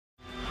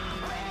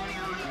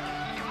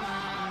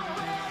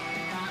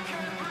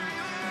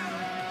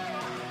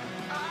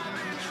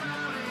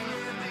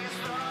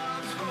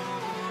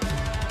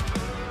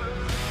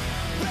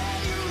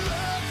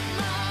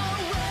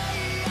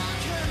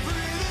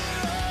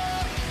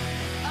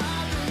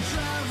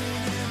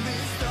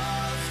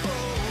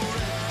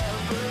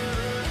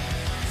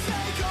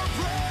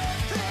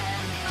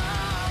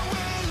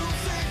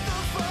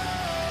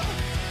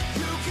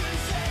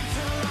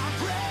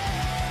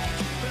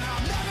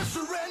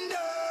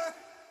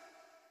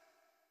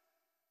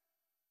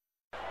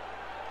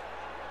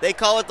They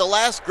call it the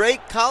last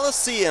great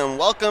Coliseum.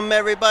 Welcome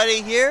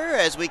everybody here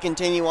as we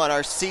continue on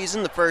our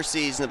season, the first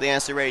season of the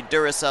NNSCRA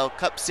Duracell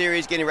Cup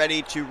Series, getting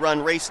ready to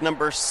run race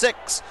number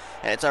 6.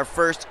 And it's our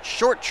first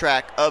short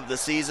track of the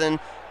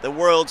season, the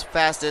world's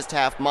fastest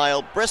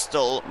half-mile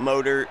Bristol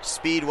Motor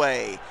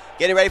Speedway.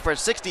 Getting ready for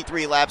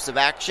 63 laps of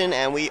action,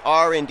 and we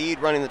are indeed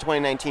running the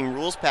 2019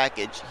 rules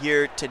package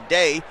here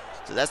today.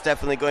 So that's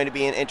definitely going to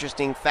be an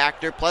interesting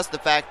factor, plus the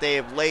fact they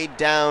have laid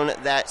down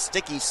that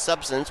sticky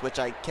substance, which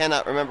I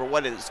cannot remember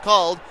what it is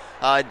called,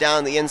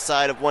 down the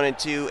inside of 1 and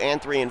 2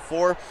 and 3 and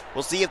 4.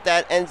 We'll see if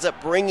that ends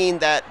up bringing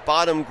that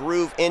bottom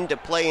groove into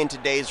play in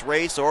today's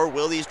race, or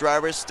will these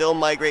drivers still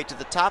migrate to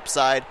the top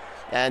side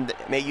and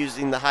may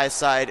using the high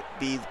side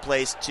be the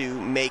place to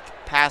make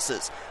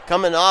passes.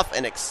 Coming off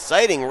an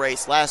exciting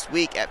race last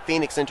week at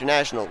Phoenix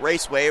International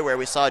Raceway, where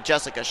we saw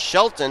Jessica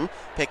Shelton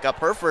pick up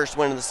her first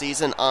win of the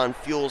season on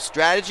fuel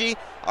strategy.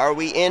 Are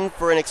we in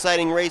for an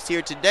exciting race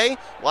here today?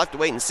 We'll have to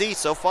wait and see.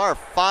 So far,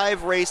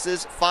 5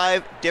 races,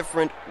 5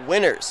 different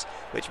winners,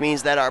 which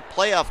means that our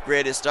playoff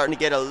grid is starting to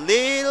get a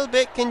little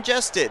bit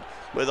congested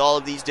with all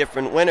of these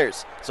different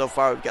winners. So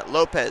far, we've got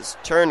Lopez,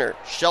 Turner,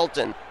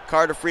 Shelton,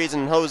 Carter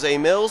Friesen, and J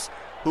Millz.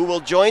 Who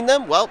will join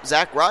them? Well,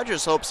 Zach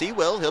Rogers hopes he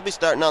will. He'll be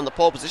starting on the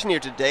pole position here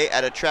today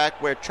at a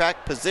track where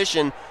track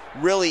position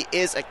really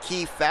is a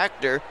key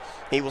factor.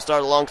 He will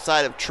start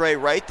alongside of T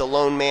Wright, the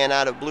lone man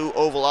out of Blue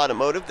Oval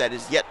Automotive that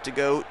is yet to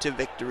go to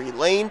victory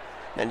lane.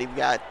 And you've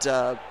got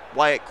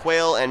W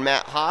Quail and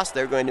M Haas.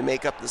 They're going to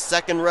make up the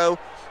second row.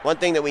 One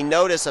thing that we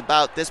notice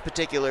about this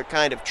particular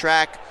kind of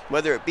track,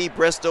 whether it be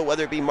Bristol,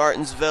 whether it be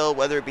Martinsville,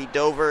 whether it be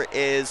Dover,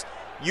 is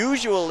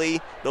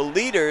usually the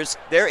leaders,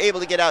 they're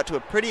able to get out to a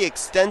pretty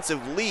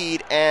extensive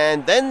lead,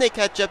 and then they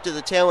catch up to the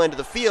tail end of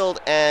the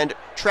field, and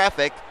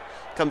traffic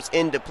comes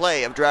into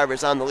play of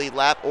drivers on the lead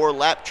lap or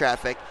lap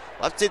traffic.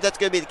 We'll have to see if that's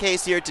going to be the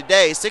case here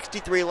today.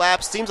 63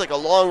 laps seems like a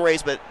long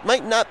race, but it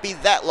might not be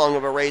that long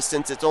of a race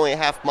since it's only a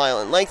half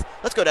mile in length.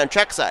 Let's go down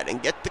trackside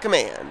and get the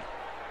command.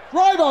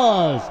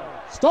 Drivers,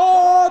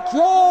 start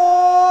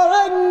your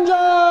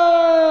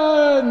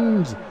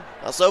engines!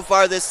 Now, so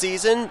far this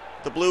season,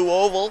 the Blue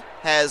Oval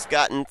has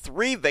gotten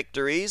 3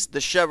 victories. The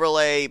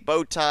Chevrolet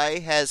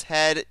Bowtie has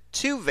had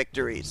 2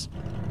 victories.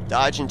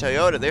 Dodge and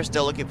Toyota, they're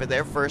still looking for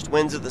their first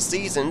wins of the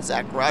season.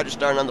 Zach Rogers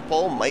starting on the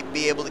pole might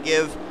be able to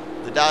give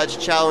the Dodge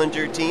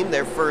Challenger team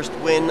their first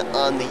win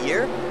on the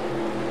year.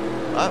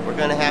 But we're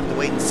going to have to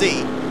wait and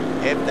see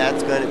if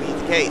that's going to be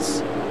the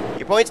case.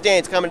 Your point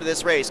standings coming to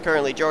this race.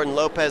 Currently, Jordan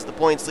Lopez, the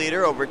points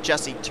leader, over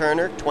Jesse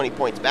Turner, 20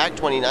 points back.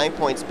 29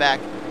 points back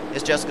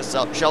is Jessica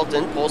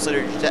Shelton. Pole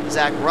sitter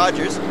Zach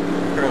Rogers,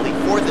 currently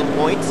 4th in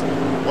points.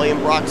 William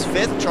Brock's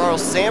 5th.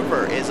 Charles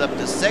Sandfer is up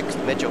to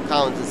 6th. Mitchell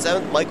Collins in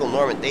 7th. Michael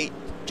Norman 8th.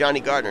 Johnny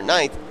Gardner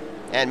 9th.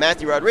 And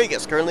Matthew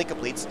Rodriguez currently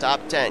completes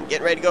top 10.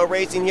 Getting ready to go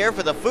racing here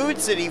for the Food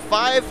City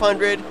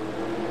 500.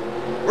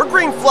 We're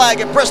green flag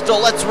at Bristol.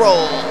 Let's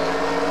roll.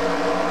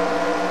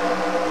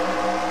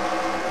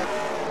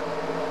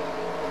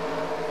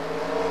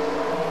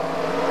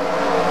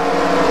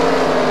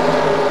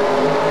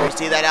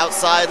 See that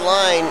outside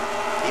line,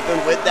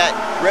 even with that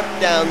grip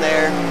down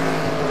there.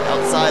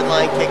 Outside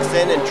line kicks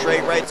in, and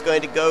T Wright's going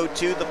to go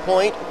to the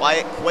point.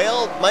 W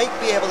Quail might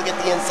be able to get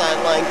the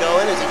inside line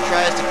going as he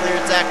tries to clear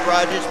Zach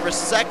Rogers for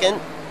second,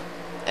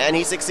 and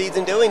he succeeds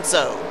in doing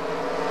so.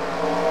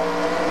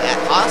 M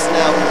Haas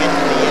now will get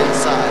to the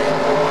inside.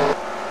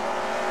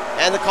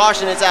 And the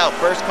caution is out.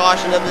 First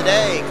caution of the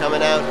day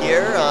coming out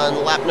here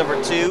on lap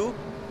number 2.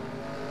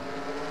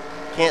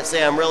 Can't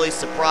say I'm really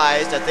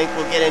surprised. I think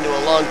we'll get into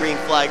a long green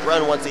flag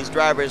run once these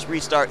drivers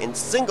restart in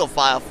single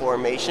file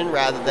formation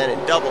rather than in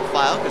double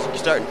file, because if you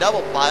start in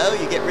double file,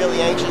 you get really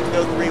anxious to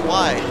go 3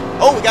 wide.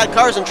 Oh, we got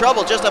cars in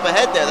trouble just up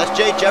ahead there. That's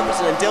J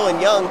Jefferson and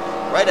Dylan Young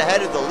right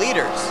ahead of the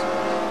leaders.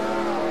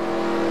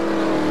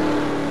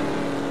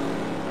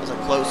 That was a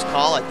close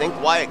call. I think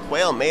W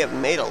Quail may have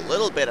made a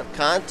little bit of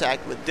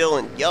contact with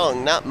Dylan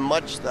Young, not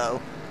much though.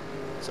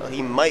 So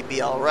he might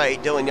be all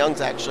right. Dylan Young's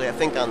actually, I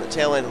think, on the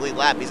tail end of the lead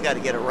lap. He's got to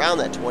get around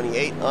that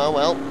 28. Oh,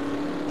 well,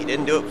 he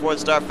didn't do it before the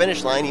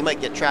start-finish line. He might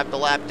get trapped a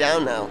lap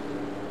down now.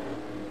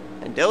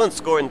 And Dylan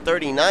scored in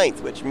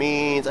 39th, which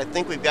means I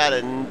think we've got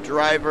a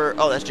driver.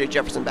 Oh, that's J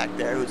Jefferson back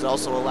there, who's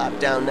also a lap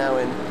down now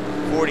in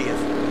 40th.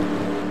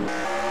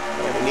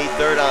 And we need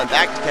 3rd on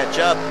back to catch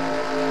up.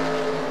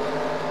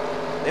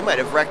 They might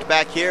have wrecked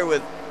back here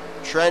with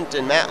Trent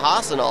and M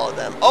Haas and all of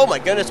them. Oh my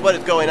goodness, what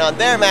is going on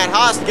there? M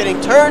Haas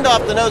getting turned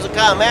off the nose of K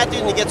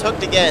Mathews, and he gets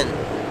hooked again.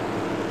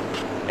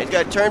 He's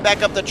got to turn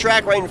back up the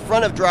track right in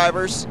front of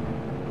drivers.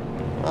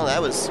 Well,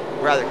 that was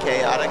rather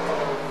chaotic.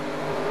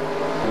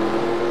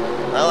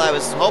 Well, I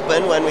was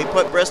hoping when we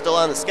put Bristol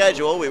on the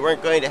schedule we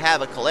weren't going to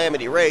have a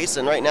calamity race,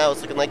 and right now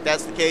it's looking like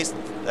that's the case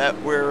that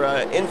we're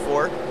in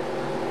for.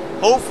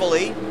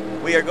 Hopefully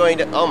we are going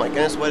to... Oh my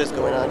goodness, what is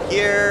going on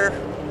here?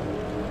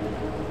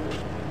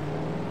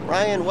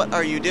 Ryan, what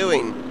are you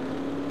doing?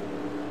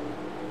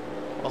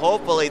 Well,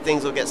 hopefully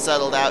things will get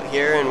settled out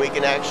here and we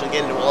can actually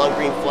get into a long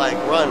green flag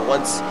run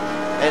once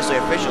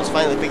NNSCRA officials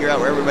finally figure out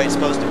where everybody's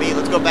supposed to be.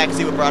 Let's go back and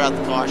see what brought out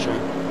the caution.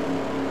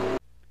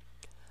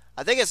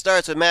 I think it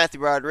starts with Matthew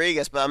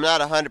Rodriguez, but I'm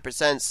not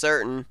 100%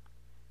 certain.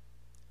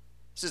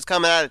 This is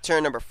coming out of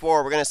turn number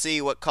 4. We're going to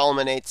see what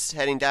culminates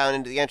heading down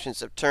into the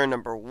entrance of turn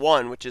number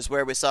 1, which is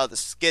where we saw the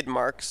skid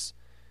marks.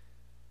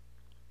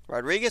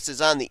 Rodriguez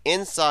is on the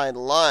inside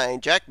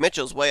line. Jack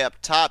Mitchell's way up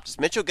top. Does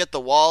Mitchell get the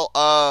wall?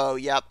 Oh,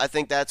 yep, I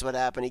think that's what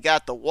happened. He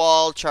got the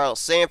wall. Charles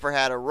Sandfer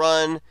had a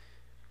run.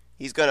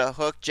 He's going to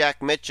hook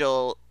Jack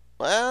Mitchell.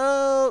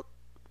 Well,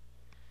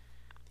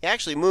 he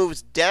actually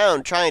moves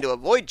down trying to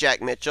avoid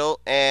Jack Mitchell,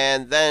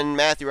 and then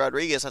Matthew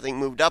Rodriguez, I think,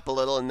 moved up a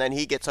little, and then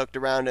he gets hooked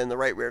around in the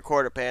right rear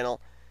quarter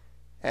panel.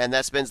 And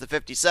that spins the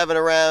 57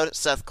 around.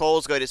 Seth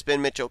Cole's going to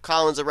spin Mitchell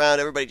Collins around.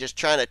 Everybody just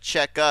trying to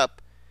check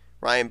up.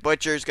 Ryan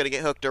Butcher's going to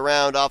get hooked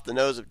around off the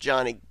nose of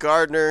Johnny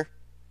Gardner.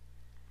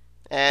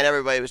 And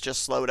everybody was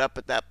just slowed up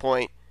at that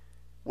point,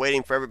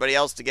 waiting for everybody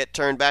else to get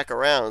turned back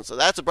around. So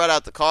that's what brought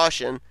out the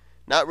caution.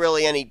 Not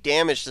really any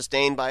damage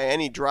sustained by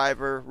any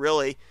driver,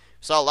 really.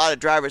 Saw a lot of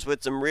drivers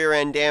with some rear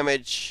end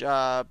damage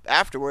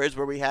afterwards,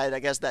 where we had, I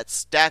guess, that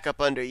stack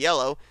up under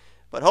yellow.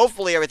 But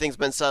hopefully everything's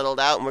been settled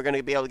out and we're going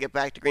to be able to get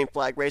back to green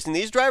flag racing.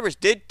 These drivers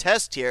did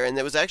test here, and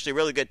it was actually a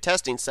really good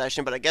testing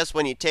session. But I guess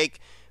when you take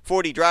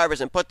 40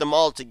 drivers and put them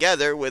all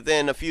together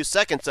within a few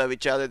seconds of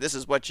each other, this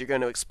is what you're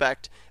going to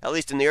expect, at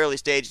least in the early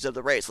stages of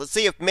the race. Let's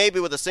see if maybe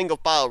with a single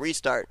file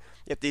restart,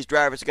 if these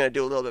drivers are going to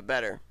do a little bit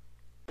better.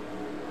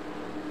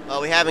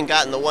 Well, we haven't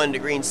gotten the 1 to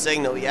green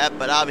signal yet,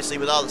 but obviously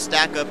with all the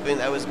stack-upping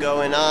that was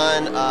going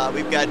on,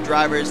 we've got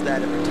drivers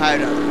that have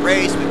retired out of the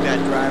race, we've got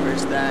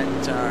drivers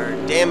that are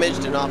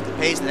damaged and off the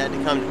pace that had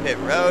to come to pit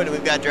road, and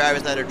we've got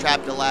drivers that are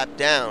trapped a lap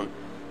down.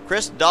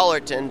 Chris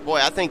Dollerton, boy,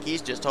 I think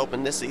he's just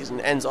hoping this season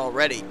ends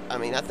already. I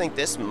mean, I think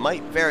this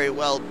might very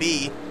well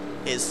be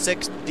his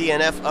 6th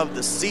DNF of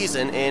the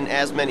season in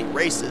as many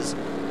races.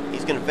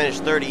 He's going to finish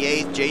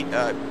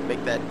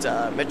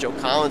 38th. Mitchell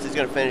Collins, he's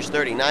going to finish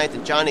 39th.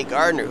 And Johnny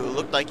Gardner, who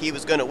looked like he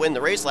was going to win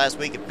the race last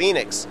week at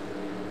Phoenix,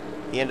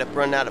 he ended up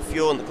running out of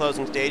fuel in the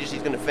closing stages.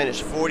 He's going to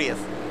finish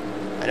 40th.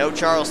 I know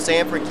Charles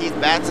Sandfer and Keith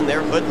Batson,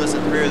 they're hoodless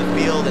at the rear of the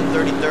field in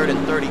 33rd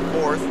and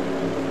 34th.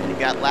 And you've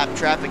got lap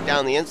traffic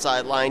down the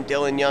inside line,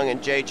 Dylan Young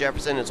and J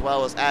Jefferson, as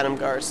well as Adam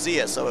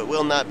Garcia. So it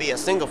will not be a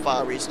single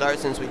file restart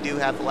since we do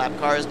have the lap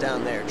cars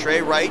down there.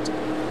 Trey Wright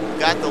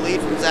got the lead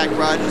from Zach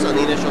Rogers on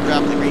the initial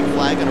drop of the green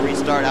flag. Going to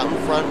restart out in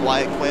front.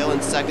 Wyatt Quail in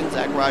 2nd.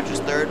 Zach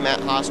Rogers 3rd. Matt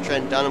Haas,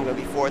 Trent Dunham going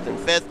to be 4th and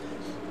 5th.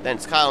 Then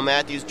it's Kyle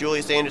Mathews,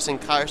 Julius Andersson,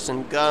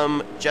 Carson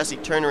Gum, Jesse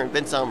Turner, and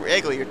Vince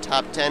Almariego. Your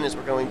top 10 as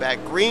we're going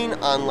back green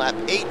on lap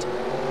 8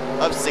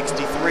 of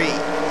 63.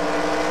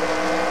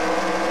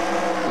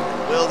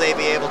 Will they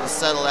be able to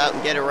settle out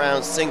and get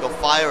around single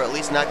file, or at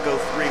least not go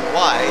 3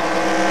 wide? So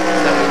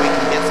that way we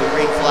can get some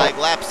green flag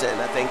laps in.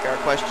 I think our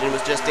question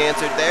was just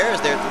answered there. Is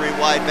there 3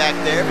 wide back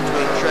there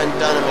between Trent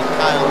Dunham and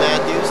Kyle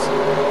Mathews?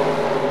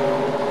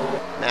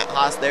 Matt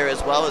Haas there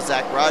as well as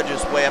Zach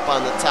Rogers way up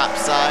on the top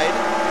side.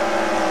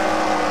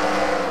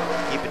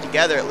 Keep it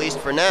together at least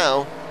for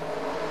now.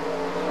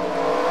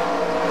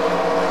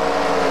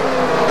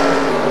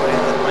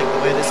 Like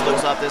the way this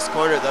looks off this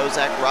corner though.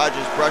 Zach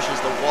Rogers brushes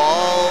the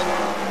wall.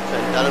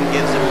 Trent Dunham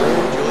gives him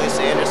room. Julius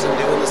Andersson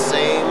doing the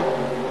same.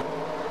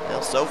 Now,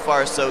 so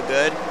far, so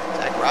good.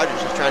 Zach Rogers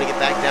just trying to get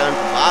back down to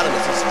the bottom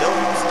as he's still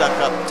stuck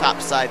up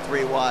top side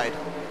 3 wide.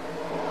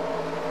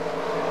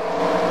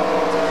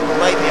 He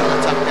might be able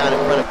to tuck down in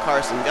front of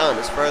Carson Gunn.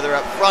 Is further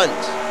up front.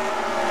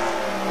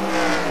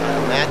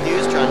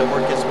 Mathews trying to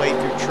work his way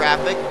through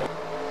traffic.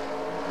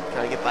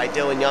 Trying to get by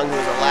Dylan Young, who's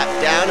a lap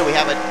down. And we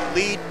have a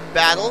lead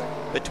battle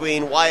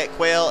between Wyatt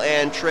Quail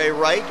and Trey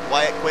Wright.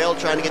 Wyatt Quail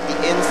trying to get the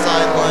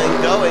inside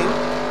line going.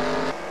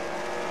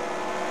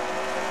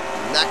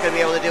 Not going to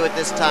be able to do it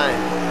this time.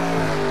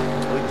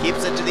 He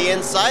keeps it to the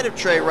inside of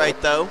Trey Wright,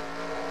 though.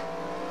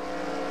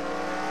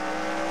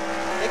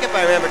 I think if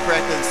I remember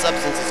correctly, the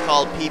substance is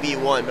called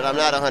PB1, but I'm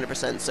not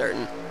 100%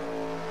 certain.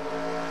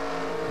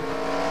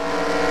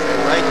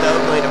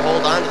 Though, going to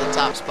hold on to the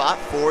top spot.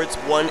 Fords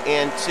 1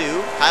 and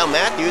 2. Kyle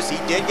Mathews, he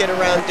did get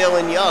around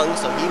Dylan Young,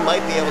 so he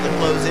might be able to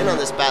close in on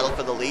this battle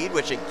for the lead,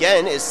 which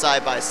again is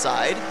side by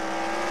side.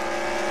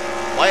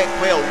 Wyatt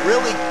Quail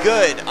really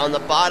good on the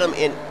bottom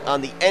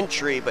on the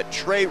entry, but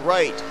Trey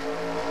Wright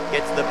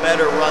gets the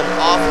better run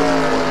off of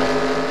the corner.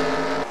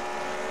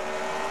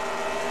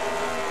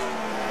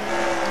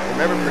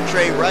 Remember, for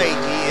Trey Wright,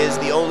 he is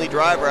the only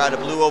driver out of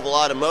Blue Oval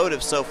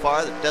Automotive so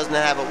far that doesn't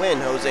have a win.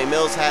 Jose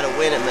Millz had a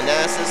win at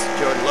Manassas.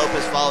 Jordan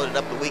Lopez followed it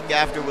up the week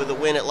after with a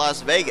win at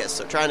Las Vegas.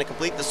 So trying to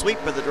complete the sweep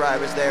for the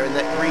drivers there in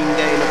that Green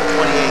Day number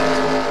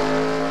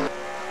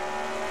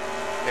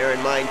 28. Bear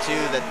in mind, too,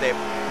 that they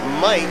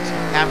might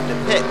have to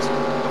pit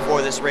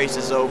before this race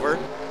is over.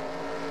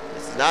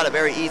 This is not a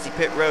very easy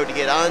pit road to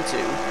get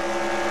onto.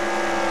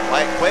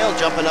 Wyatt Quail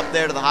jumping up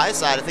there to the high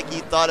side. I think he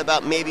thought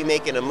about maybe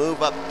making a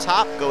move up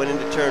top going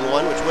into turn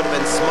 1, which would have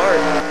been smart.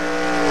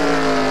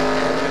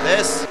 And look at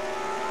this.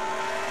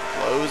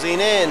 Closing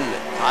in,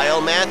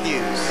 Kyle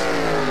Mathews.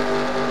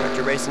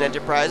 Archer Racing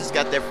Enterprises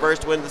got their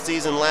first win of the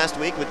season last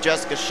week with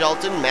Jessica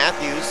Shelton.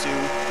 Mathews, who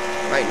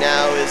right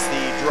now is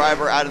the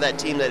driver out of that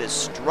team that is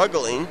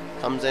struggling.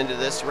 Comes into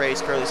this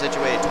race currently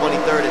situated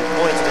 23rd in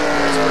points to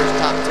his first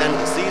top 10 of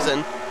the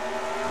season.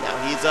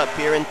 Now he's up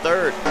here in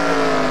third.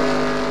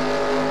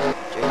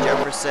 J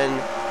Jefferson,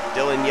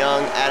 Dylan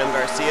Young, Adam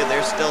Garcia,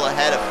 they're still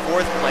ahead of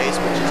fourth place,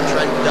 which is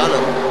Trent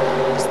Dunham.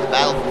 It's the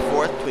battle for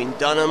fourth between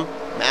Dunham,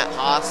 Matt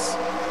Haas,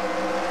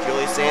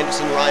 Julius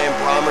Anderson, Ryan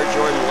Brommer,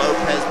 Jordan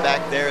Lopez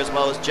back there, as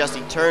well as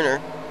Jesse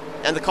Turner.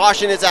 And the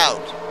caution is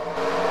out.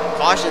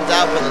 Caution's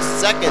out for the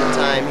second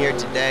time here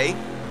today.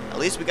 At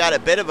least we got a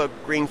bit of a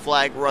green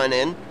flag run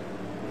in.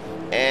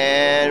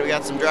 And we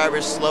got some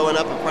drivers slowing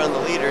up in front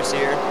of the leaders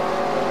here.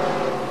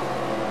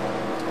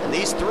 And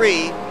these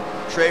three,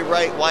 T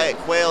Wright, J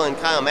Quail, and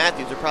K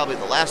Mathews, are probably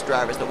the last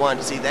drivers that wanted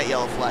to see that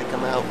yellow flag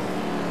come out.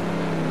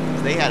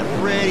 They had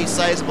a pretty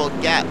sizable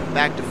gap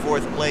back to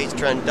fourth place,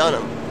 Trent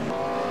Dunham.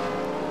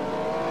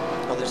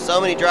 Well, there's so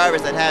many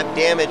drivers that have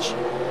damage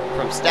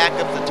from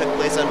stack-ups that took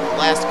place on the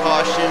last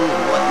caution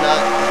and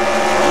whatnot.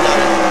 I'm not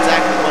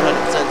exactly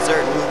 100%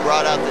 certain who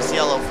brought out this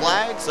yellow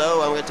flag,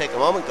 so I'm going to take a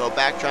moment, go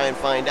back, try and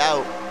find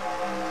out.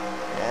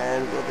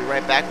 And we'll be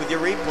right back with your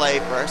replay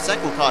for our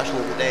second caution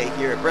of the day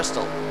here at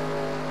Bristol.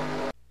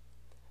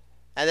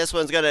 And this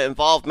one's going to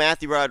involve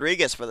Matthew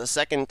Rodriguez for the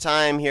second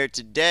time here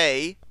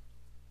today.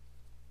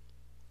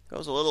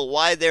 Goes a little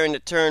wide there into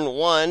turn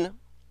one,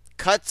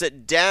 cuts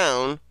it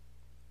down,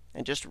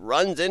 and just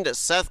runs into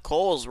Seth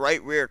Cole's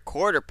right rear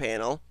quarter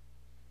panel.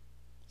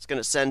 It's going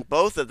to send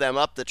both of them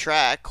up the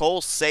track.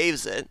 Cole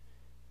saves it.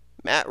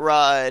 Matt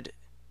Rod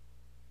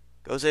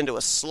goes into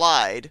a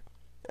slide,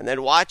 and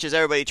then watch as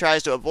everybody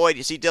tries to avoid.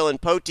 You see D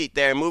Poteet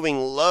there moving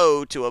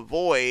low to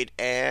avoid,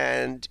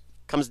 and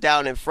comes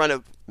down in front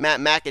of Matt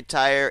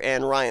McIntire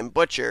and Ryan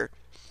Butcher.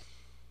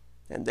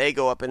 And they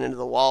go up and into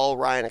the wall.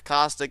 Ryan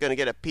Acosta going to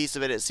get a piece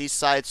of it as he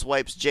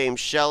sideswipes J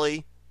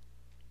Shelly.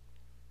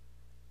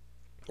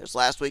 There's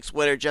last week's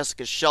winner,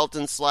 Jessica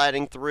Shelton,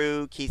 sliding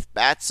through. Keith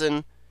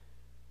Batson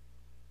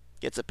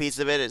gets a piece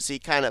of it as he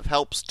kind of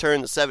helps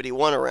turn the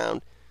 71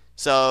 around.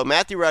 So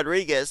Matthew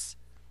Rodriguez,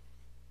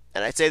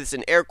 and I say this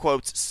in air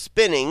quotes,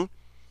 spinning,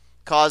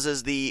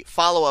 causes the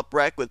follow-up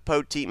wreck with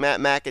Poteet, Matt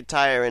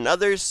McIntire, and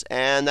others.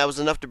 And that was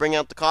enough to bring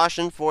out the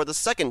caution for the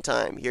second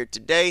time here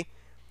today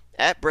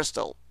at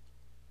Bristol.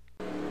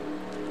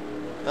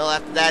 Well,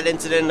 after that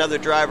incident, another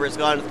driver has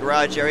gone to the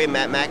garage area.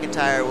 Matt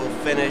McIntire will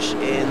finish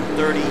in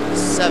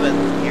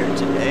 37th here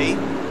today.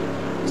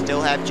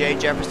 Still have J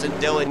Jefferson,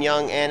 Dylan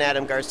Young, and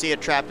Adam Garcia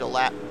trapped a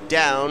lap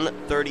down.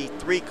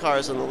 33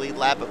 cars on the lead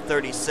lap of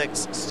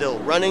 36 still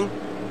running.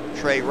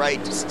 T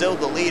Wright still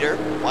the leader.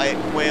 J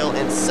Quail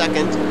in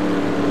second.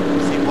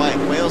 See,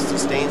 J Quail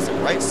sustained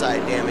some right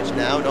side damage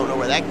now. Don't know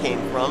where that came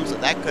from, so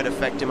that could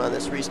affect him on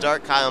this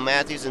restart. K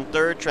Mathews in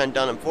third. Trent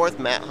Dunham fourth.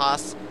 Matt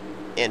Haas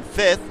in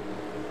fifth.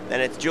 Then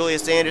it's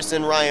Julius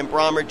Andersson, Ryan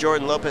Brommer,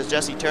 Jordan Lopez,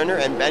 Jesse Turner,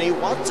 and Benny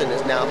Watson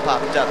has now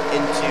popped up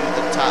into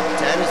the top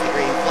 10 as the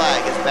green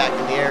flag is back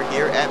in the air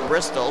here at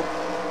Bristol.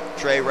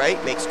 T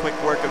Wright makes quick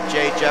work of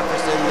J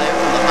Jefferson there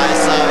from the high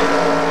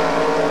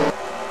side.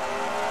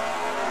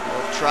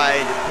 He'll try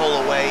to pull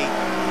away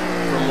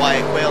from J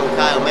Quail and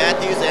K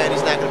Mathews, and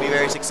he's not going to be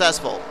very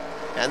successful.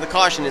 And the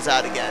caution is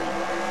out again.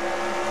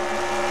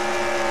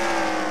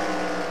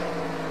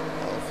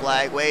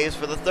 Flag waves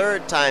for the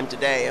third time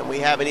today, and we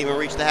haven't even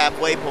reached the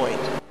halfway point.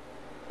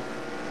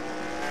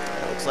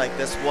 It looks like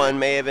this one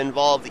may have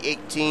involved the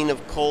 18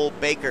 of Cole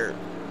Baker.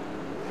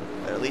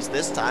 But at least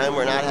this time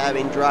we're not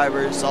having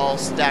drivers all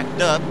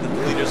stacked up that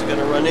the leaders are going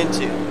to run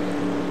into.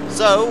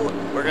 So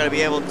we're going to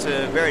be able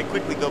to very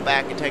quickly go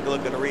back and take a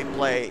look at a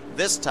replay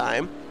this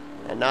time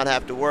and not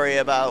have to worry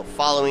about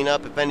following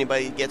up if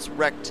anybody gets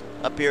wrecked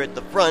up here at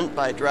the front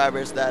by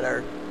drivers that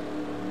are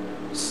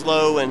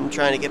slow and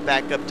trying to get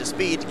back up to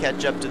speed to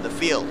catch up to the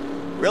field.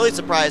 Really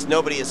surprised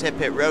nobody has hit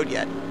pit road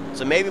yet.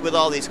 So maybe with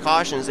all these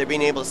cautions, they're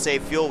being able to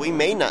save fuel. We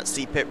may not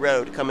see pit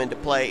road come into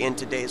play in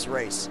today's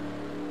race.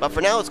 But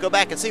for now, let's go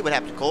back and see what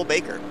happened to Cole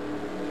Baker.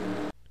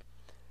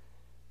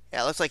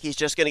 Yeah, it looks like he's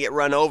just going to get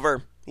run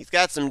over. He's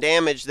got some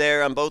damage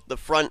there on both the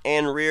front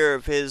and rear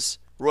of his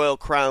Royal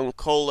Crown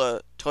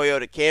Cola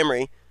Toyota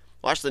Camry.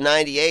 Watch the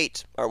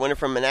 98. Our winner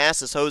from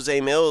Manassas,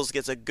 J Millz,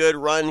 gets a good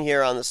run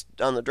here on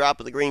the drop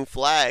of the green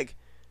flag.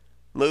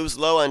 Moves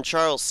low on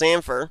Charles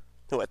Sandfer,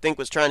 who I think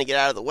was trying to get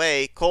out of the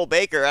way. Cole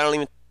Baker, I don't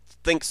even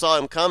think saw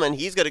him coming.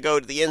 He's going to go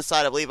to the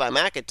inside of Levi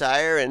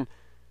McIntire, and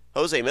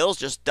J Millz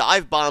just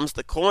dive bombs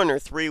the corner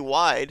 3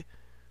 wide.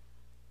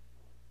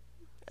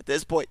 At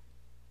this point,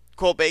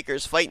 Cole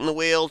Baker's fighting the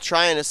wheel,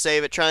 trying to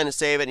save it,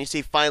 and you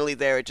see finally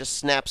there it just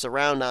snaps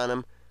around on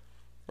him.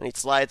 And he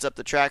slides up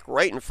the track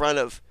right in front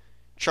of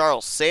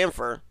Charles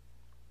Sandfer.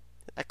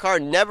 That car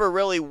never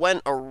really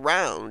went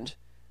around.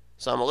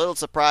 So I'm a little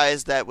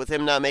surprised that with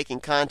him not making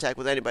contact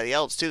with anybody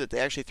else, too, that they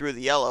actually threw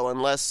the yellow,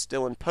 unless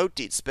Dylan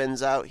Poteet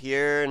spins out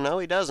here. No,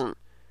 he doesn't.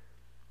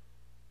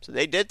 So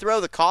they did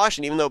throw the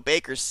caution, even though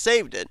Baker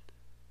saved it.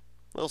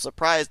 A little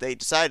surprised they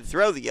decided to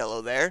throw the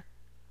yellow there.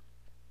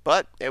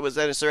 But it was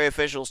NNSCRA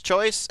officials'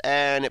 choice,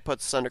 and it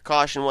puts us under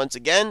caution once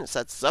again.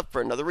 Sets us up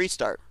for another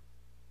restart.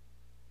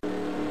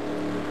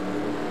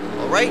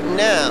 Well, right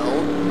now,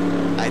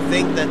 I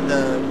think that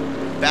the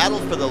battle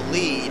for the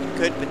lead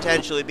could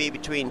potentially be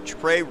between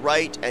T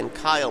Wright and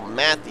K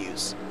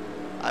Mathews.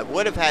 I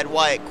would have had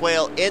Wyatt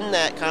Quail in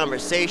that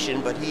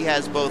conversation, but he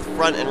has both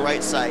front and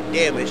right side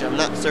damage. I'm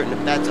not certain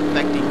if that's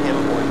affecting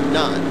him or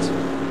not.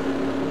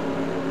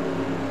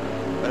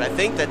 But I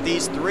think that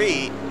these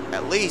three,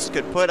 at least,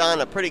 could put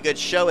on a pretty good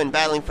show in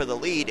battling for the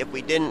lead if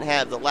we didn't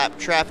have the lap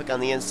traffic on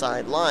the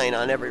inside line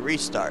on every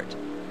restart.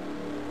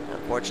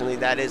 Unfortunately,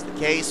 that is the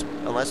case.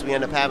 Unless we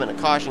end up having a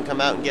caution come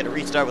out and get a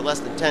restart with less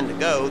than 10 to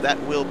go, that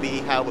will be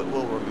how it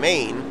will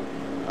remain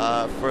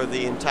for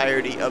the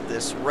entirety of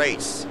this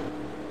race.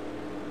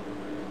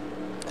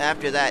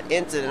 After that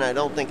incident, I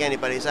don't think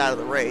anybody's out of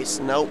the race.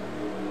 Nope.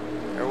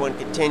 Everyone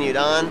continued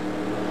on.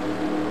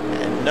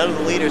 And none of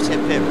the leaders hit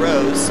pit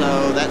road,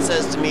 so that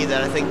says to me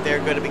that I think they're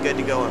going to be good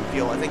to go on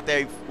fuel. I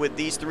think with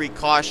these three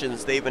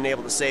cautions, they've been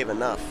able to save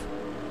enough.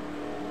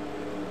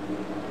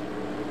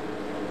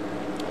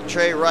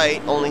 T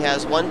Wright only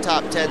has one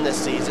top 10 this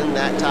season.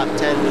 That top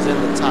 10 was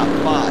in the top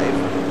 5.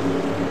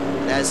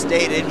 As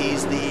stated,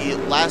 he's the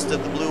last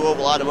of the Blue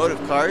Oval Automotive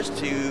cars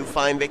to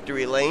find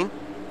victory lane.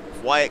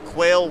 If Wyatt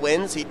Quail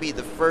wins, he'd be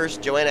the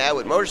first Joanna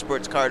Atwood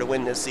Motorsports car to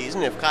win this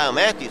season. If K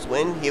Mathews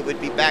wins, it would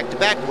be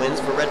back-to-back wins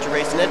for Retro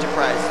Racing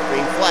Enterprises.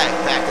 Green flag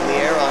back in the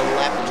air on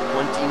lap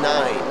 29.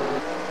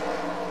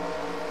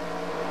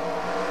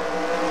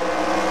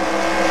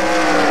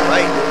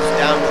 Wright moves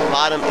down to the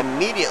bottom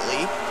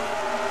immediately.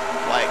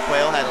 Wyatt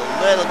Quail had a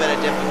little bit of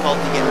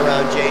difficulty getting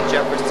around J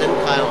Jefferson.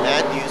 K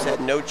Mathews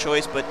had no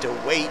choice but to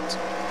wait.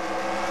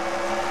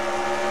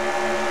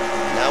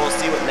 Now we'll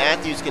see what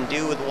Mathews can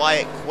do with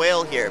Wyatt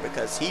Quail here,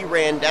 because he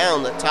ran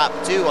down the top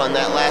 2 on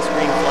that last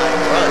green flag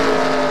run.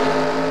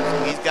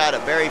 So he's got a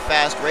very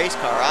fast race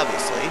car,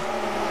 obviously.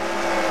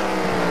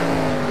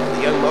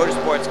 The Young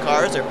Motorsports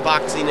cars are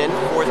boxing in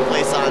 4th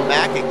place on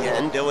back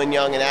again. Dylan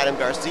Young and Adam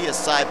Garcia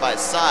side by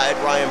side.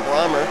 Ryan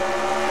Brommer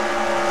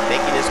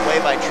making his way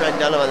by Trent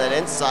Dunham on that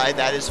inside.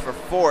 That is for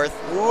 4th.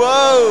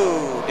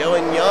 Whoa!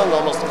 Dylan Young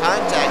almost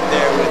contact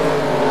there with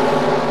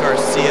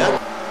Garcia.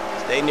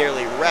 They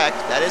nearly wrecked.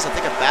 That is, I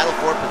think, a battle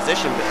for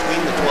position between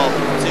the 12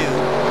 and the 2.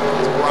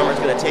 As Brommer's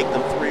going to take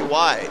them 3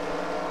 wide.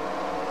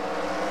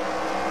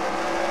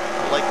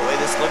 I like the way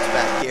this looks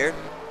back here.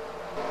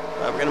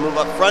 We're going to move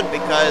up front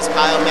because K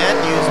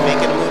Mathews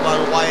making a move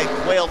on Wyatt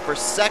Quail for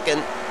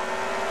 2nd.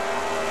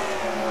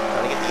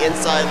 Trying to get the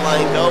inside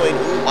line going.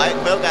 Ooh, Wyatt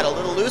Quail got a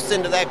little loose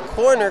into that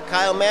corner.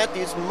 K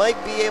Mathews might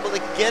be able to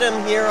get him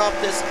here off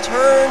this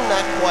turn.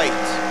 Not quite.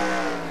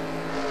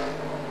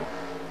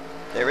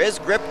 There is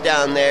grip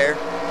down there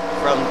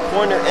from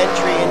corner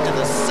entry into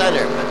the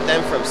center, but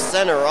then from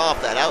center off,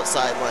 that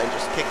outside line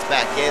just kicks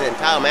back in, and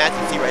K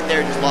Mathews, see right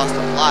there, just lost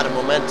a lot of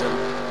momentum.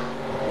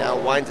 Now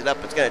winds it up,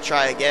 it's going to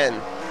try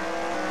again.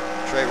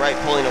 T Wright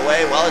pulling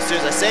away. Well, as soon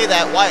as I say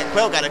that, Wyatt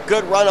Quail got a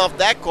good run off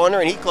that corner,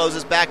 and he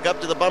closes back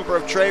up to the bumper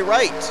of T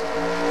Wright.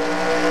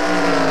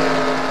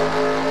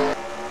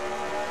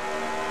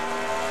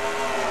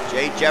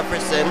 J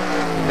Jefferson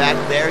back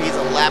there, he's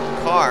a lap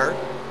car.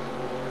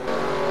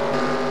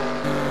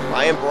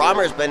 Ryan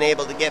Brommer's been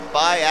able to get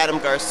by Adam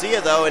Garcia,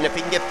 though, and if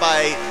he can get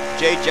by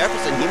J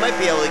Jefferson, he might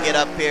be able to get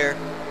up here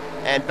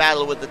and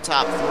battle with the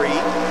top 3.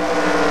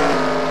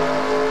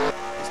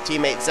 His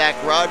teammate Zach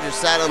Rogers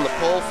sat on the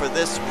pole for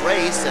this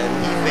race,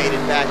 and he faded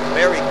back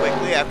very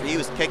quickly after he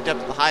was kicked up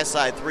to the high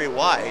side 3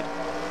 wide.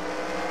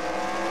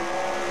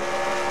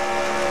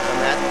 So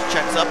Mathews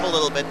checks up a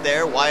little bit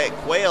there. Wyatt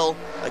Quail,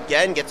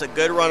 again, gets a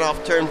good run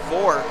off turn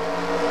 4.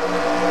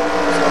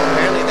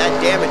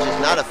 That damage is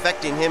not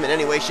affecting him in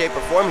any way, shape,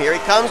 or form. Here he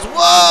comes.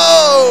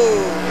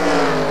 Whoa!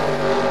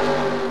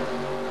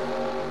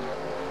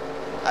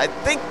 I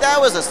think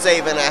that was a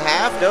save and a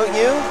half, don't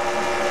you?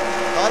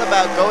 Thought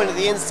about going to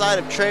the inside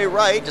of T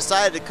Wright,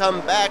 decided to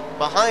come back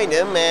behind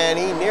him, and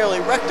he nearly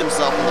wrecked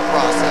himself in the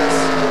process.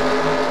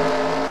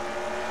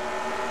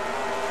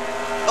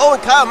 Oh,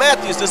 and K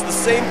Mathews does the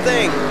same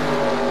thing.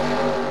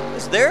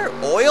 Is there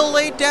oil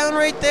laid down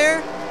right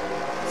there?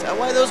 Is that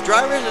why those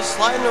drivers are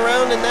sliding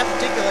around in that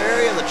particular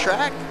area of the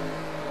track?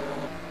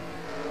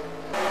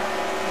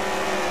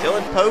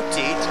 Dylan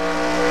Poteet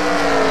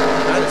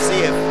trying to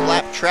see if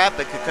lap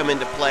traffic could come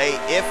into play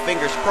if,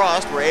 fingers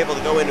crossed, we're able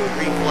to go into a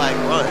green flag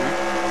run.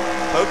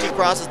 Poteet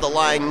crosses the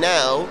line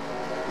now.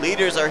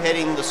 Leaders are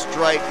hitting the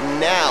stripe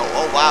now.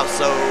 Oh, wow,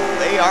 so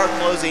they are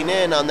closing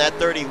in on that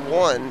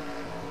 31.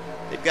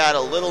 They've got a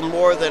little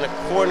more than a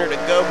corner to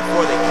go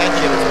before they catch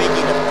him. And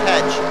speaking of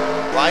catch,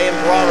 Ryan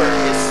Brommer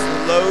is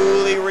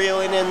slowly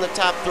reeling in the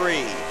top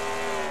 3.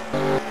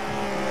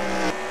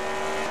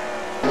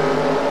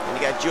 And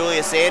you got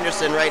Julius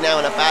Anderson right now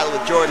in a battle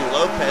with Jordan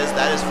Lopez.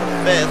 That is for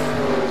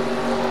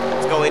 5th.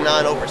 It's going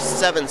on over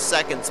 7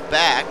 seconds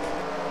back.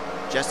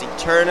 Jesse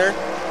Turner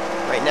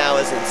right now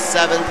is in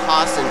 7th.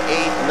 Haas in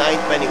 8th.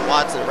 9th, Benny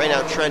Watson. Right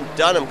now, Trent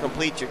Dunham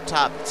completes your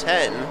top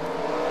 10.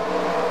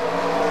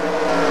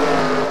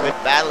 Good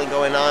battling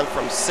going on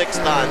from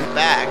 6th on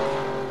back.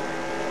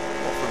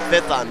 Well, from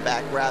 5th on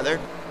back, rather.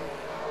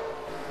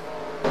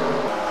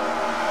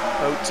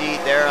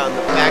 Poteet there on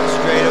the back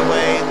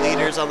straightaway.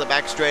 Leaders on the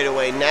back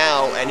straightaway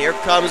now. And here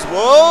comes,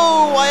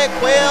 whoa, Wyatt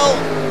Quail.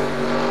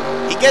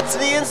 He gets to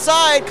the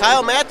inside.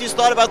 Kyle Mathews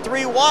thought about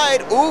 3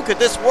 wide. Ooh, could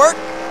this work?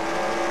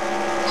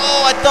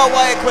 Oh, I thought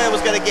Wyatt Quail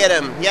was going to get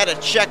him. He had a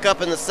check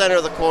up in the center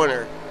of the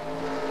corner.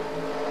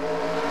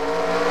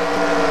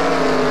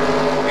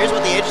 Here's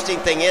what the interesting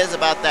thing is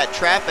about that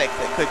traffic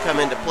that could come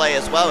into play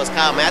as well as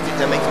Kyle Mathews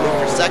then makes a move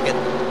for second.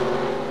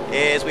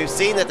 Is we've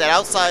seen that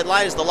outside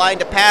line is the line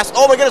to pass.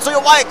 Oh my goodness, look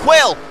at Wyatt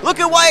Quail. Look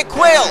at Wyatt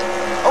Quail.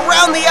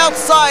 Around the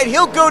outside,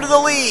 he'll go to the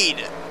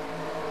lead.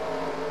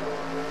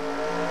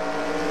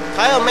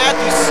 Kyle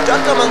Mathews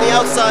stuck him on the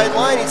outside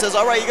line. He says,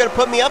 all right, you're going to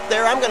put me up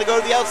there. I'm going to go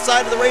to the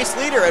outside of the race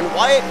leader. And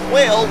Wyatt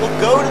Quail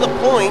will go to the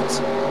point.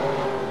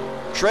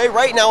 T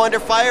Wright now under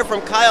fire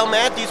from Kyle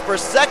Mathews for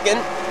second.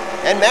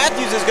 And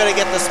Mathews is going to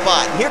get the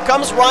spot. And here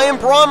comes R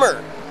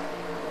Brommer.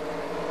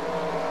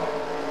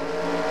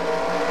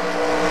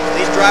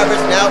 These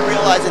drivers now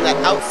realizing that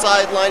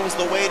outside line is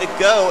the way to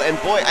go. And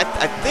boy,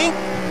 I think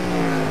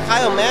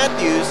Kyle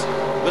Mathews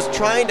was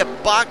trying to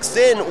box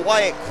in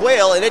Wyatt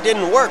Quail, and it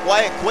didn't work.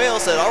 Wyatt Quail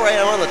said, all right,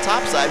 I'm on the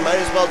top side. Might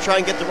as well try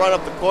and get the run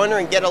up the corner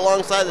and get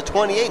alongside the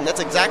 28, and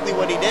that's exactly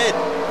what he did.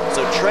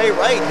 So T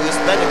Wright, who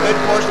spent a good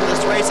portion of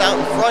this race out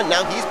in front,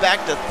 now he's back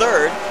to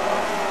third.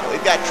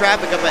 We've got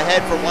traffic up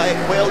ahead for Wyatt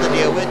Quail to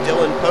deal with.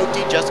 Dylan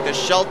Poteet, Jessica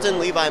Shelton,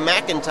 Levi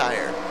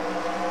McIntire.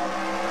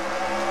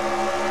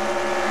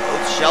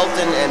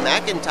 Shelton and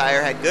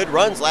McIntire had good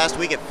runs last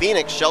week at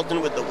Phoenix. Shelton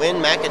with the win,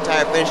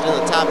 McIntire finishing in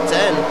the top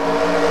 10.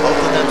 Both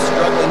of them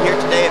struggling here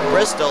today at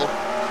Bristol.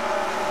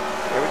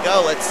 Here we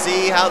go, let's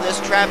see how this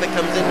traffic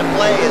comes into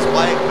play as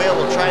Wyatt Quail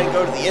will try and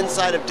go to the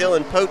inside of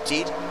Dylan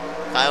Poteet.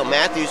 Kyle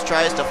Mathews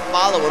tries to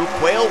follow him.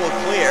 Quail will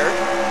clear.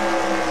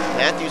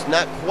 Mathews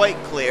not quite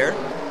clear.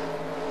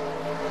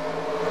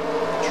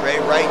 T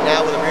Wright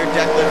now with a rear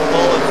deck lift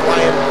full of R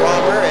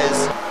Brommer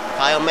as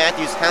Kyle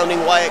Mathews hounding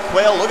Wyatt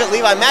Quail. Look at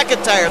Levi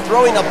McIntire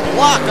throwing a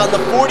block on the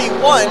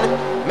 41.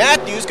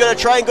 Mathews going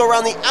to try and go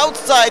around the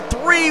outside,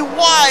 3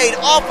 wide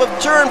off of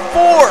turn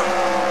 4.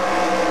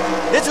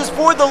 This is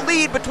for the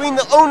lead between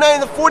the 09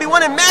 and the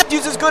 41, and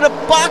Mathews is going to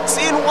box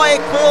in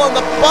Wyatt Quail on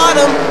the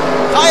bottom.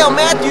 Kyle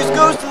Mathews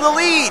goes to the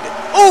lead.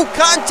 Oh,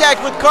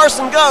 contact with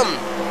Carson Gum.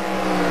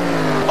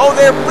 Oh,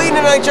 they're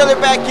bleeding on each other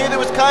back here. There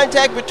was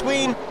contact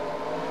between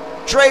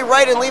T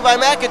Wright and Levi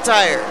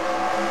McIntire.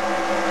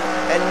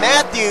 And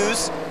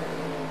Mathews,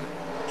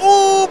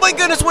 oh my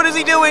goodness, what is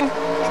he doing?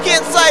 You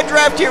can't side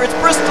draft here, it's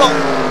Bristol.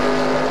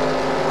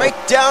 Right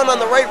down on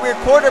the right rear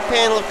quarter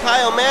panel of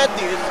Kyle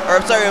Mathews,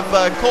 or I'm sorry, of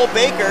Cole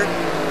Baker.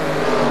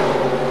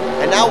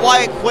 And now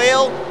Wyatt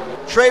Quail,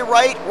 T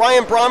Wright,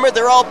 R Brommer,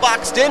 they're all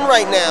boxed in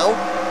right now.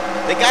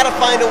 They got to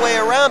find a way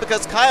around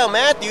because Kyle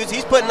Mathews,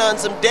 he's putting on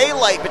some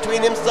daylight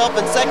between himself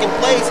and second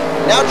place.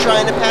 Now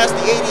trying to pass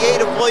the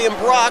 88 of William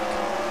Brock.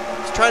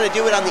 He's trying to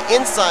do it on the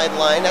inside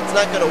line. That's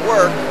not going to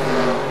work.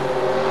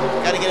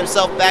 Got to get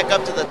himself back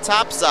up to the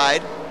top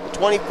side. The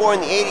 24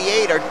 and the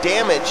 88 are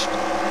damaged.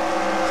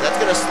 So that's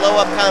going to slow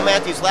up Kyle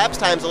Mathews' lapse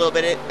times a little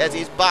bit as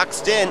he's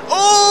boxed in.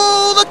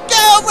 Oh, look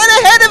out! Right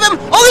ahead of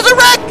him! Oh, there's a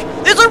wreck!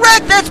 There's a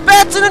wreck! That's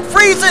Batson and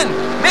Friesen!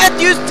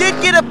 Mathews did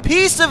get a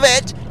piece of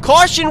it.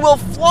 Caution will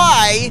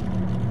fly.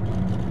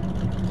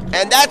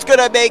 And that's going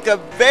to make a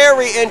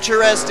very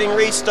interesting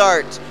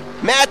restart.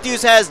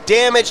 Mathews has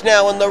damage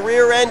now on the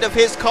rear end of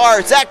his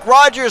car. Zach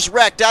Rogers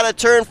wrecked out of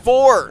turn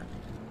 4.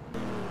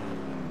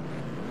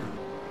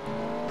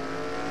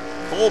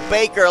 Cole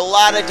Baker, a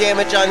lot of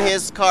damage on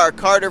his car.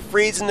 Carter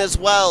Friesen as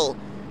well.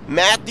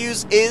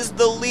 Mathews is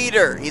the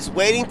leader. He's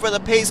waiting for the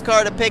pace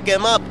car to pick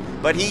him up,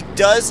 but he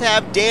does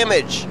have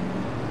damage,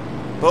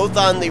 both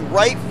on the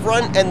right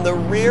front and the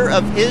rear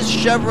of his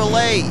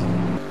Chevrolet.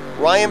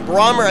 R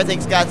Brommer, I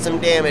think, has got some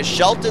damage.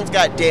 Shelton's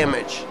got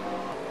damage.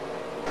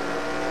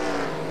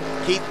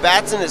 Keith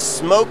Batson is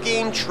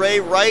smoking. T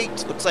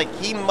Wright looks like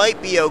he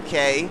might be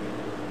okay.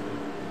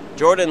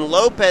 Jordan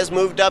Lopez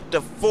moved up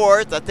to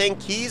 4th. I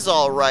think he's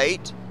all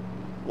right.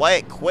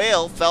 Wyatt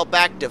Quail fell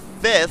back to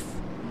 5th.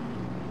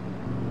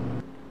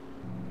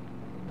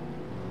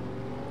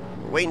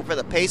 We're waiting for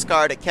the pace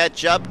car to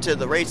catch up to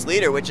the race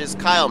leader, which is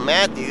Kyle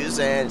Mathews,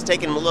 and it's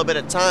taking him a little bit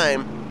of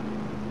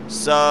time.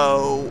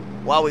 So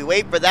while we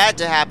wait for that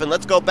to happen,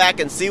 let's go back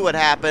and see what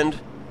happened.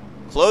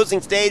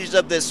 Closing stages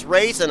of this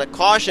race and a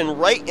caution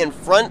right in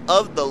front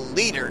of the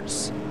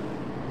leaders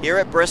here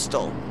at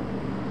Bristol.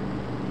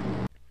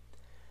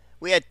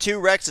 We had 2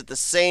 wrecks at the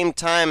same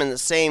time in the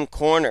same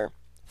corner.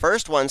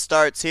 First one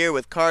starts here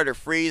with Carter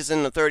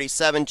Friesen, the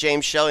 37,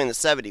 James Shelly in the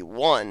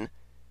 71.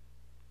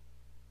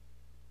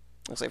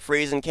 Looks like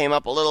Friesen came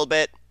up a little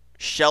bit.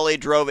 Shelly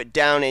drove it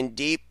down in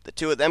deep. The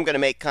two of them going to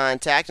make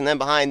contact. And then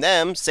behind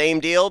them, same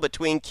deal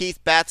between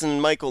Keith Batson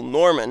and Michael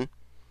Norman.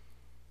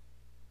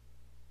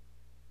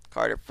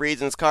 Carter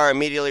Friesen's car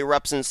immediately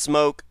erupts in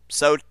smoke.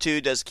 So too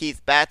does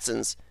Keith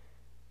Batson's.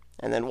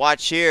 And then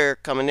watch here,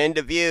 coming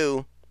into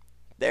view.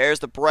 There's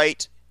the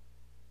bright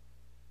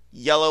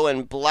yellow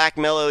and black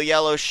mellow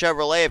yellow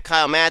Chevrolet of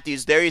Kyle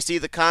Mathews. There you see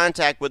the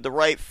contact with the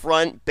right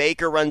front.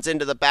 Baker runs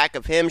into the back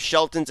of him.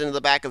 Shelton's into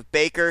the back of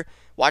Baker.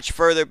 Watch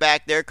further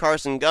back there.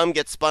 Carson Gum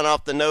gets spun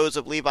off the nose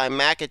of Levi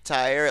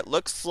McIntire. It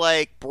looks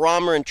like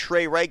Brommer and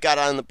T Wright got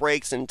on the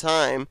brakes in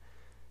time.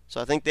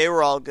 So I think they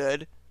were all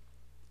good.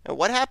 And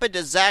what happened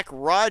to Zach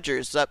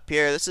Rogers up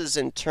here? This is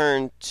in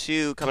turn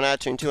 2, coming out of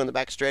turn 2 on the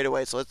back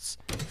straightaway. So let's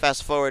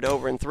fast forward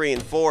over in 3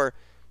 and 4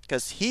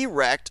 because he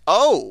wrecked.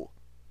 Oh!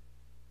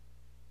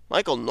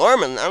 Michael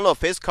Norman, I don't know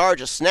if his car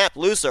just snapped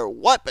loose or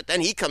what, but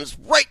then he comes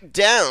right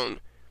down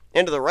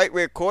into the right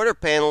rear quarter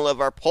panel of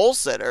our pole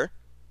sitter.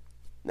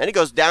 Then he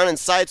goes down and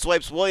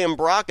sideswipes William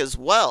Brock as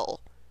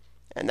well.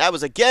 And that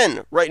was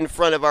again right in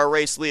front of our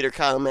race leader,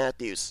 Kyle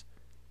Mathews.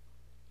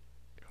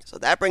 So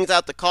that brings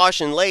out the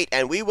caution late,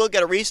 and we will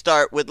get a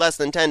restart with less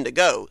than 10 to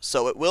go.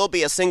 So it will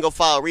be a single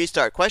file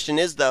restart. Question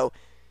is, though,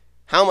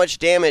 how much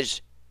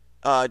damage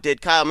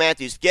did Kyle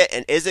Mathews get,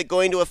 and is it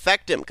going to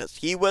affect him? Because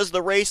he was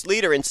the race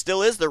leader and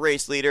still is the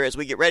race leader as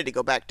we get ready to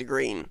go back to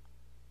green.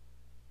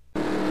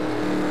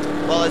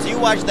 Well, as you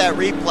watch that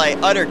replay,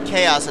 utter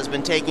chaos has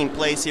been taking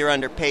place here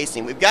under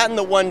pacing. We've gotten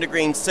the 1 to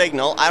green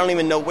signal. I don't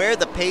even know where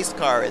the pace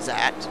car is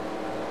at.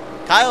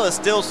 Kyle has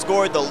still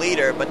scored the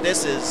leader, but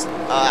this is,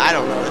 I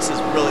don't know, this is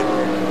really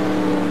weird.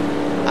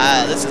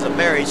 This is a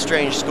very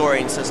strange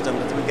scoring system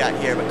that we got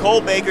here. But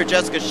Cole Baker,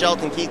 Jessica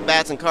Shelton, Keith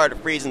Batson, Carter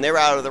Friesen, they're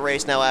out of the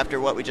race now after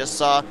what we just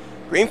saw.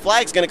 Green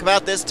flag's going to come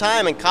out this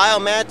time, and Kyle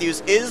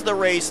Mathews is the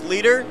race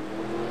leader.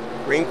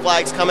 Green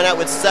flag's coming out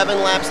with 7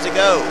 laps to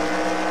go.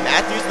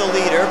 Mathews the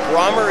leader,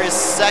 Brommer is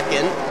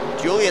second,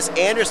 Julius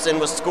Anderson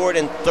was scored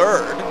in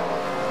third.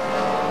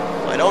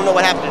 I don't know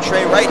what happened to T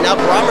Wright, now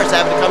Brommer's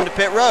having to come to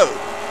pit road.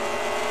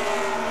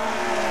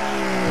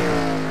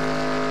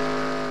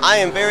 I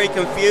am very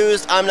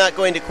confused. I'm not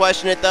going to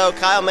question it, though.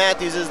 Kyle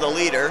Mathews is the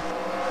leader.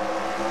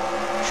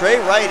 T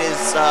Wright is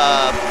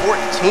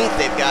 14th.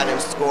 They've got him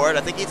scored.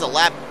 I think he's a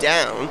lap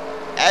down,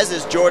 as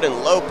is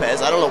Jordan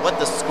Lopez. I don't know what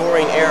the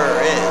scoring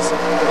error is.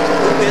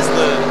 Who is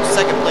the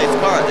second place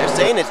car? They're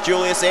saying it's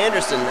Julius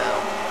Anderson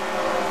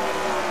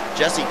now.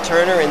 Jesse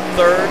Turner in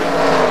third.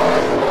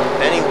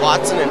 Benny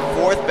Watson in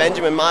fourth.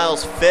 Benjamin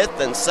Miles fifth.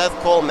 And Seth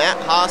Cole,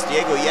 Matt Haas,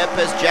 Diego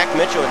Yepez, Jack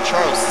Mitchell, and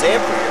Charles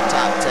Sandfer your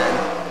top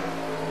 10.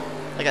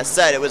 Like I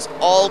said, it was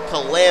all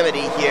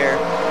calamity here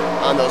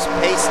on those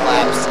pace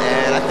laps,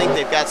 and I think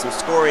they've got some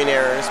scoring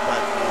errors,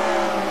 but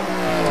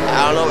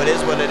I don't know, it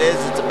is what it is.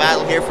 It's a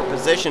battle here for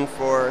position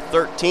for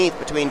 13th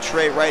between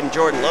T Wright and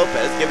Jordan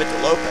Lopez. Give it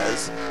to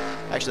Lopez.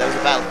 Actually, that was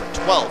a battle for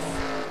 12th.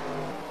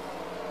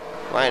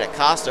 Ryan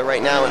Acosta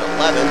right now in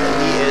 11th,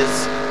 and he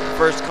is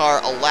first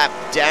car a lap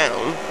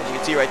down. As you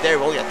can see right there,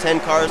 we've only got 10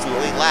 cars in the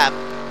lead lap.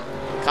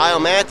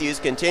 Kyle Mathews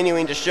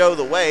continuing to show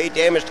the way,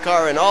 damaged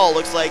car and all.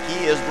 Looks like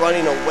he is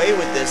running away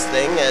with this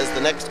thing as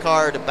the next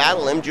car to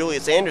battle him,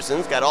 Julius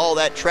Anderson's got all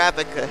that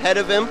traffic ahead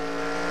of him,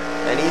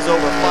 and he's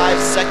over 5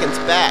 seconds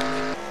back.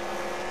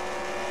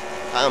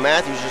 Kyle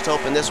Mathews just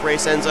hoping this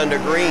race ends under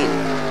green.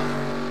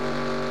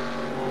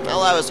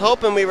 Well, I was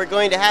hoping we were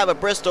going to have a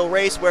Bristol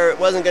race where it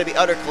wasn't going to be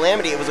utter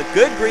calamity. It was a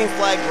good green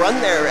flag run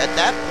there at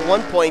that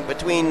one point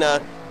between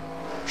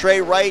T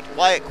Wright,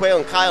 Wyatt Quail,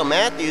 and Kyle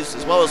Mathews,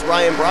 as well as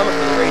Ryan Brommer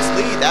for the race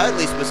lead. That at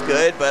least was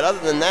good, but other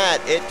than that,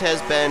 it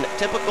has been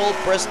typical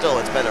Bristol.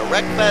 It's been a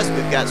wreck fest.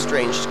 We've got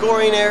strange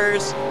scoring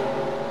errors.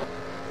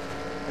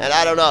 And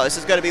I don't know, this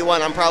is going to be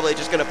one I'm probably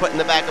just going to put in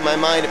the back of my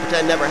mind and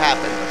pretend never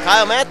happened. But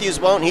Kyle Mathews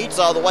won't. He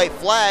saw the white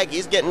flag.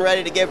 He's getting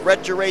ready to give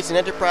Retro Racing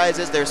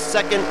Enterprises their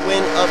second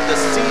win of the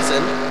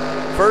season.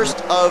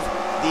 First of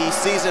the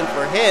season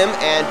for him,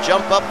 and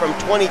jump up from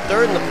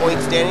 23rd in the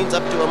point standings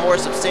up to a more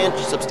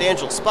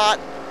substantial spot.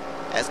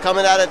 As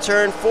coming out of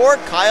turn 4,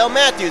 Kyle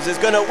Mathews is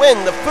going to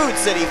win the Food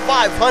City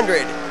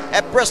 500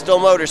 at Bristol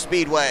Motor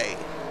Speedway.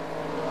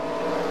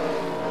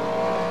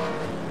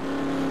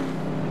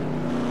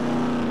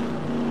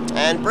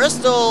 And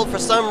Bristol, for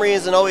some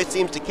reason, always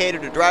seems to cater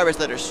to drivers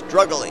that are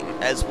struggling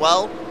as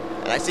well.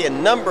 And I see a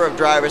number of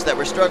drivers that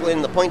were struggling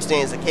in the point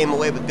standings that came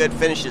away with good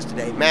finishes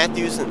today.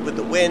 Mathews with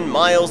the win,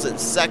 Miles in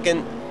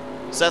second,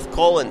 Seth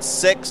Cole in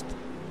sixth,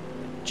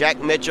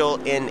 Jack Mitchell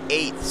in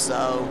eighth.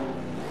 So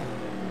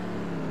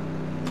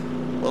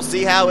we'll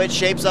see how it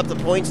shapes up the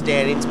point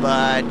standings,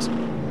 but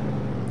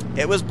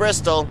it was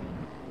Bristol,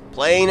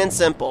 plain and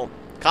simple.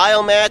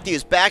 Kyle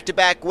Mathews,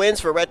 back-to-back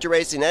wins for Retro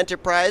Racing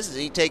Enterprises.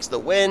 He takes the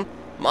win.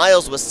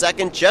 Miles was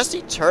second.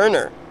 Jesse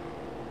Turner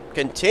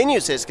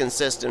continues his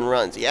consistent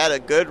runs. He had a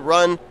good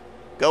run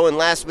going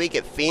last week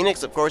at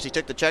Phoenix. Of course, he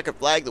took the checker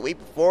flag the week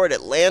before at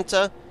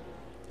Atlanta.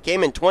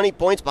 Came in 20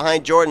 points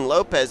behind Jordan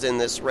Lopez in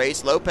this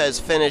race. Lopez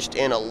finished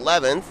in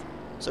 11th,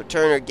 so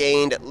Turner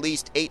gained at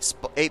least 8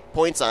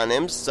 points on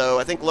him. So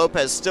I think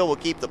Lopez still will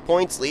keep the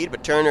points lead,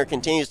 but Turner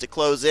continues to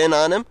close in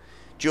on him.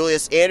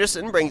 Julius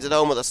Andersson brings it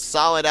home with a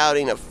solid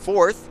outing of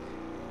 4th,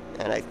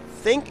 and I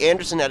think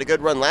Anderson had a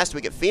good run last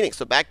week at Phoenix,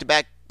 so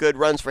back-to-back good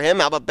runs for him.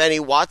 How about Benny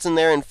Watson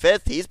there in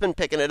 5th? He's been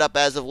picking it up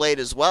as of late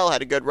as well.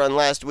 Had a good run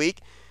last week.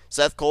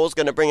 Seth Cole's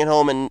going to bring it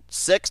home in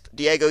 6th.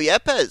 Diego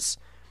Yepez,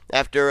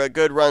 after a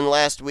good run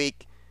last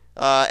week,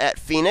 at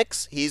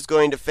Phoenix. He's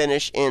going to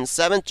finish in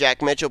 7th.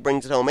 Jack Mitchell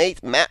brings it home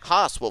 8th. M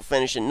Haas will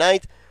finish in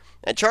 9th.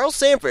 And Charles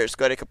Sandfer is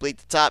going to complete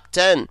the top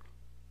 10.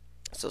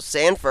 So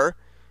Sandfer,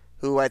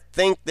 who I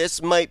think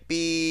this might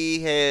be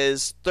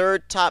his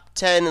 3rd top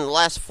 10 in the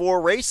last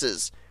 4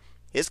 races.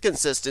 His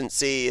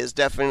consistency is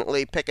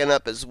definitely picking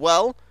up as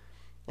well.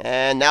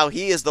 And now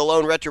he is the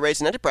lone Retro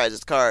Racing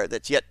Enterprises car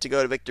that's yet to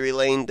go to victory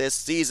lane this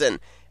season.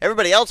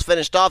 Everybody else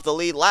finished off the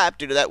lead lap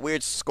due to that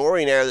weird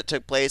scoring error that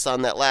took place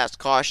on that last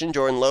caution. J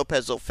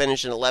Lopes will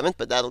finish in 11th,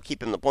 but that'll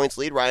keep him the points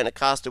lead. Ryan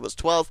Acosta was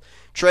 12th.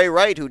 T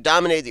Wright, who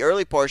dominated the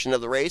early portion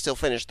of the race, he'll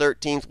finish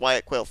 13th.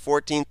 Wyatt Quail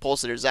 14th. Pole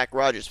sitter Zach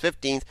Rogers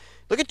 15th.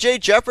 Look at Jay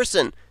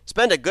Jefferson.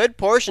 Spent a good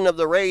portion of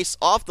the race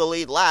off the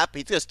lead lap.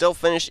 He's going to still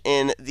finish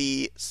in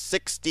the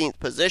 16th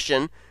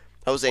position.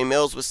 J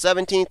Millz was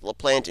 17th,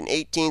 LaPlante in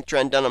 18th,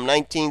 T Dunham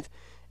 19th,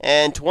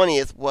 and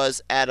 20th was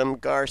A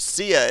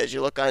Garcia as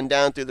you look on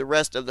down through the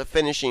rest of the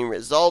finishing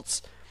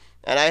results.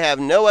 And I have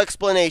no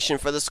explanation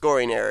for the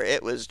scoring error.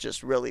 It was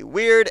just really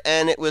weird,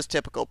 and it was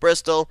typical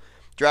Bristol.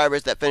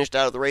 Drivers that finished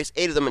out of the race,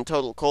 8 of them in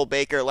total: Cole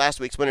Baker, last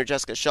week's winner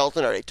Jessica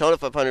Shelton, our Daytona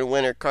 500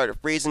 winner Carter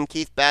Friesen,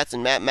 Keith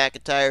Batson, M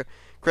McIntire,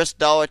 Chris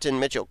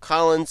Dollerton, Mitchell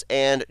Collins,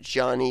 and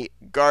Johnny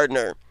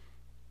Gardner.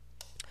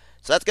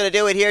 So that's going to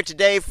do it here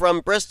today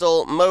from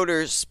Bristol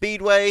Motor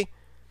Speedway.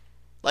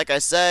 Like I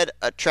said,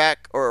 a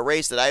track or a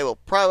race that I will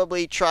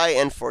probably try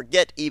and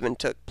forget even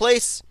took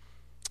place.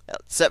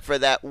 Except for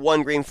that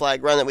one green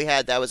flag run that we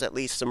had, that was at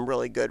least some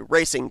really good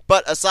racing.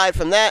 But aside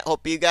from that,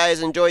 hope you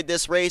guys enjoyed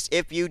this race.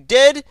 If you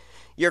did,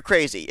 you're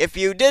crazy. If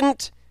you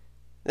didn't,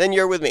 then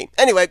you're with me.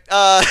 Anyway,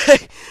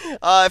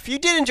 if you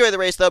did enjoy the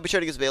race, though, be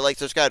sure to give us a like,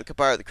 subscribe to become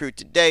part of the crew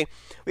today.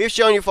 We have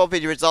shown you full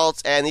page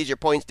results, and these are your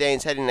point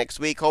standings heading next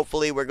week.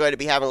 Hopefully, we're going to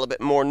be having a little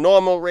bit more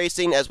normal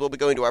racing, as we'll be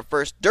going to our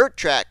first dirt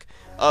track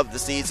of the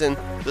season,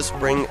 the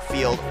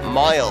Springfield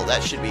Mile.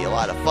 That should be a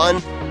lot of fun.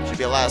 Should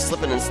be a lot of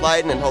slipping and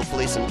sliding, and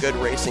hopefully some good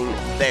racing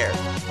there.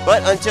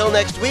 But until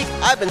next week,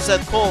 I've been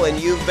Seth Cole, and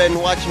you've been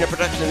watching a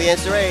production of the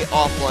NNSCRA,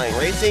 Offline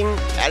Racing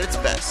at its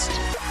best.